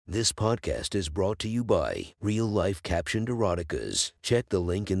This podcast is brought to you by Real Life Captioned Eroticas. Check the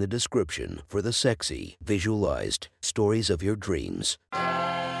link in the description for the sexy, visualized stories of your dreams.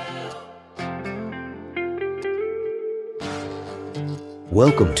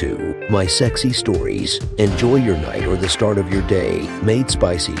 Welcome to My Sexy Stories. Enjoy your night or the start of your day, made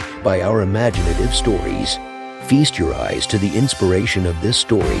spicy by our imaginative stories. Feast your eyes to the inspiration of this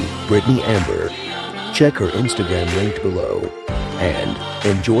story, Brittany Amber. Check her Instagram linked below. And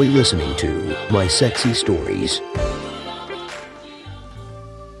enjoy listening to My Sexy Stories.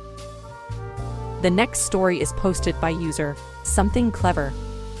 The next story is posted by user Something Clever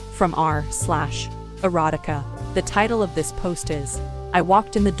from r/erotica. The title of this post is, I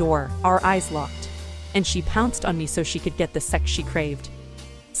walked in the door, our eyes locked, and she pounced on me so she could get the sex she craved.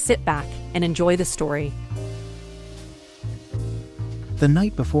 Sit back and enjoy the story. The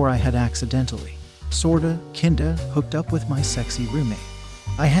night before I had accidentally, kinda hooked up with my sexy roommate.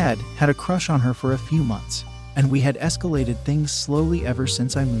 I had a crush on her for a few months, and we had escalated things slowly ever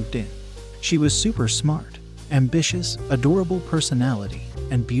since I moved in. She was super smart, ambitious, adorable personality,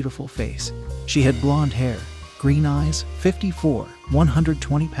 and beautiful face. She had blonde hair, green eyes, 54,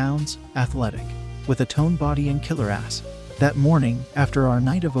 120 pounds, athletic, with a toned body and killer ass. That morning, after our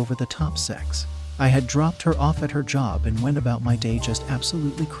night of over-the-top sex, I had dropped her off at her job and went about my day just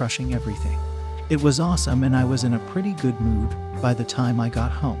absolutely crushing everything. It was awesome and I was in a pretty good mood by the time I got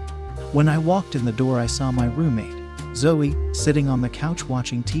home. When I walked in the door, I saw my roommate, Zoe, sitting on the couch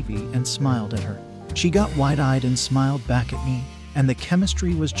watching TV and smiled at her. She got wide-eyed and smiled back at me, and the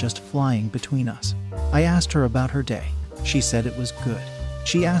chemistry was just flying between us. I asked her about her day. She said it was good.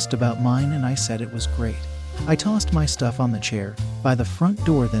 She asked about mine and I said it was great. I tossed my stuff on the chair by the front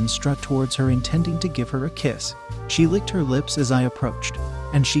door, then strut towards her intending to give her a kiss. She licked her lips as I approached,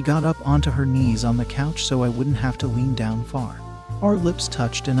 and she got up onto her knees on the couch so I wouldn't have to lean down far. Our lips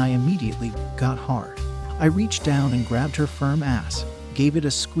touched and I immediately got hard. I reached down and grabbed her firm ass, gave it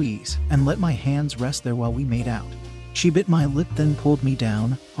a squeeze, and let my hands rest there while we made out. She bit my lip, then pulled me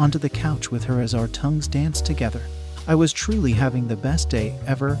down onto the couch with her as our tongues danced together. I was truly having the best day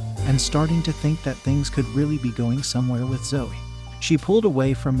ever and starting to think that things could really be going somewhere with Zoe. She pulled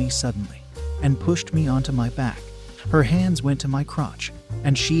away from me suddenly and pushed me onto my back. Her hands went to my crotch,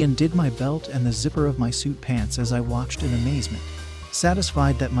 and she undid my belt and the zipper of my suit pants as I watched in amazement.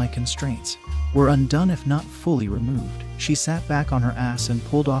 Satisfied that my constraints were undone if not fully removed, she sat back on her ass and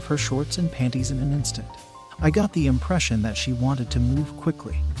pulled off her shorts and panties in an instant. I got the impression that she wanted to move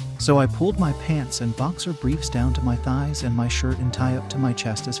quickly, so I pulled my pants and boxer briefs down to my thighs and my shirt and tie up to my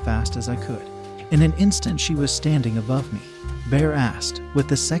chest as fast as I could. In an instant she was standing above me, bare-assed, with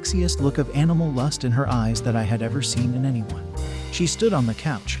the sexiest look of animal lust in her eyes that I had ever seen in anyone. She stood on the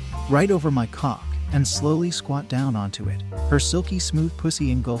couch, right over my cock, and slowly squat down onto it, her silky smooth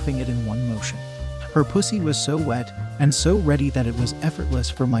pussy engulfing it in one motion. Her pussy was so wet and so ready that it was effortless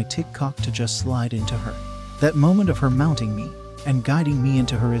for my tick cock to just slide into her. That moment of her mounting me and guiding me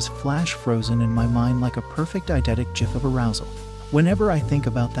into her is flash frozen in my mind like a perfect eidetic gif of arousal. Whenever I think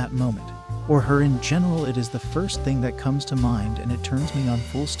about that moment, or her in general, it is the first thing that comes to mind, and it turns me on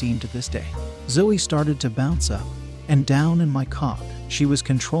full steam to this day. Zoe started to bounce up and down in my cock. She was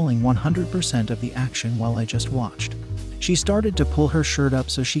controlling 100% of the action while I just watched. She started to pull her shirt up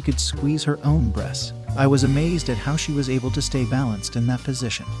so she could squeeze her own breasts. I was amazed at how she was able to stay balanced in that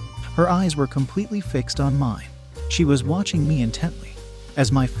position. Her eyes were completely fixed on mine. She was watching me intently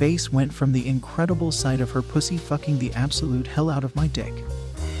as my face went from the incredible sight of her pussy fucking the absolute hell out of my dick,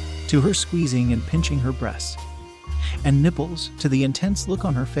 to her squeezing and pinching her breasts and nipples, to the intense look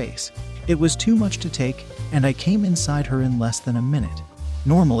on her face. It was too much to take, and I came inside her in less than a minute.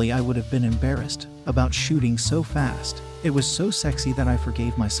 Normally I would have been embarrassed about shooting so fast. It was so sexy that I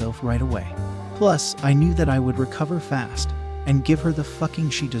forgave myself right away. Plus, I knew that I would recover fast and give her the fucking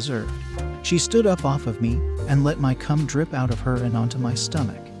she deserved. She stood up off of me and let my cum drip out of her and onto my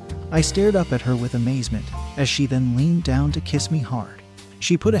stomach. I stared up at her with amazement as she then leaned down to kiss me hard.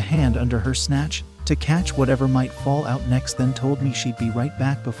 She put a hand under her snatch to catch whatever might fall out next, then told me she'd be right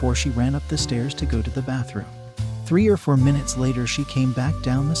back before she ran up the stairs to go to the bathroom. 3 or 4 minutes later, she came back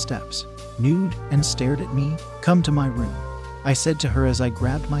down the steps, nude, and stared at me. "Come to my room," I said to her as I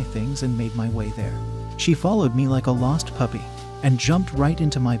grabbed my things and made my way there. She followed me like a lost puppy and jumped right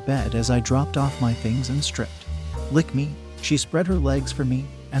into my bed as I dropped off my things and stripped. "Lick me," she spread her legs for me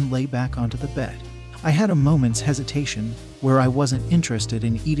and lay back onto the bed. I had a moment's hesitation where I wasn't interested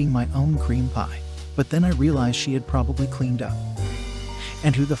in eating my own cream pie, but then I realized she had probably cleaned up.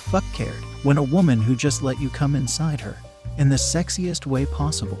 And who the fuck cared when a woman who just let you come inside her in the sexiest way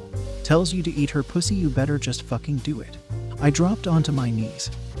possible tells you to eat her pussy? You better just fucking do it. I dropped onto my knees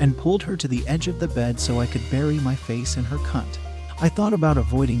and pulled her to the edge of the bed so I could bury my face in her cunt. I thought about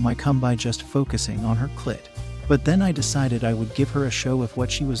avoiding my cum by just focusing on her clit, but then I decided I would give her a show if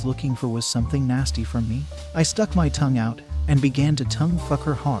what she was looking for was something nasty from me. I stuck my tongue out and began to tongue fuck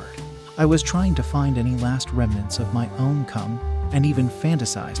her hard. I was trying to find any last remnants of my own cum and even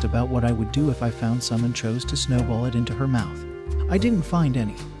fantasized about what I would do if I found some and chose to snowball it into her mouth. I didn't find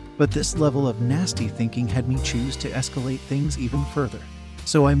any, but this level of nasty thinking had me choose to escalate things even further.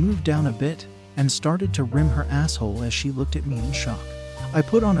 So I moved down a bit and started to rim her asshole as she looked at me in shock. I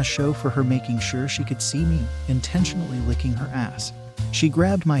put on a show for her, making sure she could see me intentionally licking her ass. She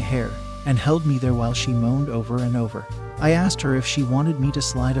grabbed my hair and held me there while she moaned over and over. I asked her if she wanted me to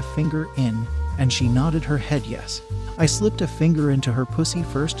slide a finger in, and she nodded her head yes. I slipped a finger into her pussy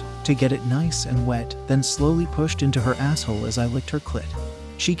first to get it nice and wet, then slowly pushed into her asshole as I licked her clit.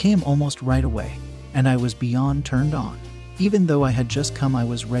 She came almost right away, and I was beyond turned on. Even though I had just come, I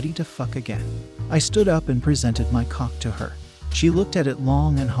was ready to fuck again. I stood up and presented my cock to her. She looked at it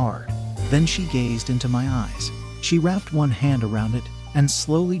long and hard. Then she gazed into my eyes. She wrapped one hand around it and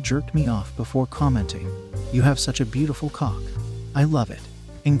slowly jerked me off before commenting, "You have such a beautiful cock. I love it.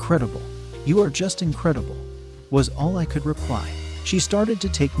 Incredible. You are just incredible," was all I could reply. She started to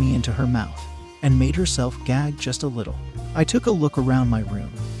take me into her mouth and made herself gag just a little. I took a look around my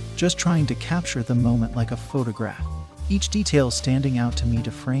room, just trying to capture the moment like a photograph, each detail standing out to me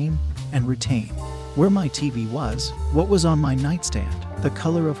to frame and retain. Where my TV was, what was on my nightstand, the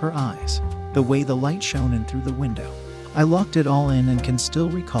color of her eyes, the way the light shone in through the window. I locked it all in and can still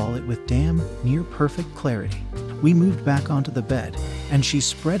recall it with damn near perfect clarity. We moved back onto the bed, and she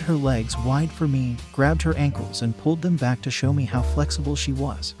spread her legs wide for me, grabbed her ankles and pulled them back to show me how flexible she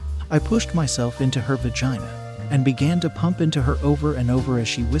was. I pushed myself into her vagina and began to pump into her over and over as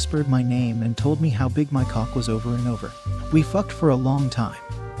she whispered my name and told me how big my cock was over and over. We fucked for a long time,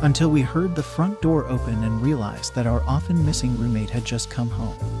 until we heard the front door open and realized that our often missing roommate had just come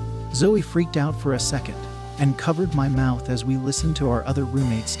home. Zoe freaked out for a second and covered my mouth as we listened to our other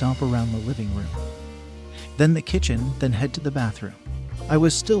roommate stomp around the living room, then the kitchen, then head to the bathroom. I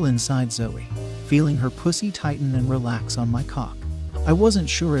was still inside Zoe, feeling her pussy tighten and relax on my cock. I wasn't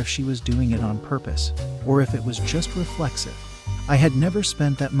sure if she was doing it on purpose or if it was just reflexive. I had never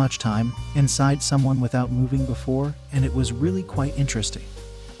spent that much time inside someone without moving before, and it was really quite interesting.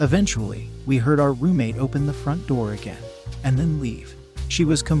 Eventually, we heard our roommate open the front door again and then leave. She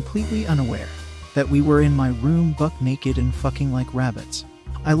was completely unaware that we were in my room buck naked and fucking like rabbits.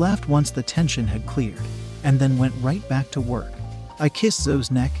 I laughed once the tension had cleared and then went right back to work. I kissed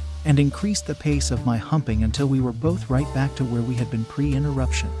Zoe's neck and increased the pace of my humping until we were both right back to where we had been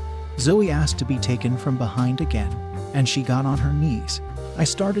pre-interruption. Zoe asked to be taken from behind again, and she got on her knees. I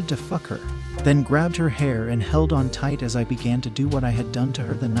started to fuck her, then grabbed her hair and held on tight as I began to do what I had done to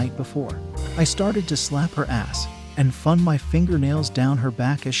her the night before. I started to slap her ass and fun my fingernails down her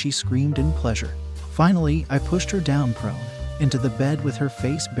back as she screamed in pleasure. Finally, I pushed her down prone into the bed with her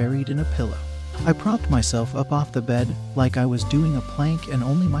face buried in a pillow. I propped myself up off the bed like I was doing a plank, and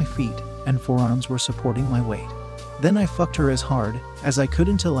only my feet and forearms were supporting my weight. Then I fucked her as hard as I could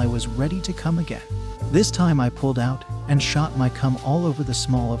until I was ready to come again. This time I pulled out and shot my cum all over the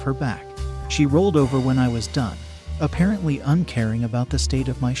small of her back. She rolled over when I was done, apparently uncaring about the state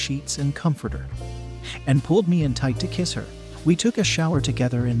of my sheets and comforter, and pulled me in tight to kiss her. We took a shower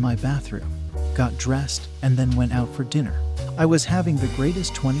together in my bathroom, got dressed, and then went out for dinner. I was having the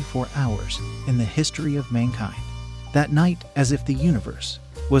greatest 24 hours in the history of mankind. That night, as if the universe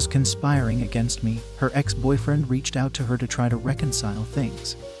was conspiring against me, her ex-boyfriend reached out to her to try to reconcile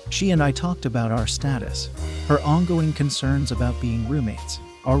things. She and I talked about our status, her ongoing concerns about being roommates,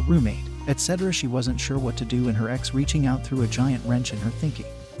 our roommate, etc. She wasn't sure what to do, and her ex reaching out threw a giant wrench in her thinking.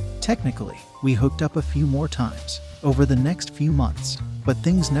 Technically, we hooked up a few more times over the next few months, but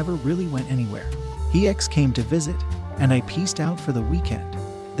things never really went anywhere. He ex came to visit, and I pieced out for the weekend.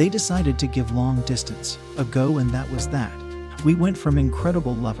 They decided to give long distance a go, and that was that. We went from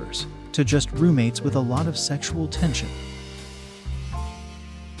incredible lovers to just roommates with a lot of sexual tension.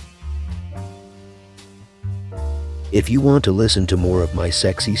 If you want to listen to more of my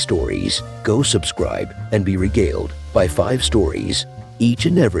sexy stories, go subscribe and be regaled by 5 stories each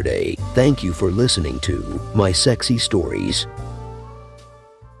and every day. Thank you for listening to My Sexy Stories.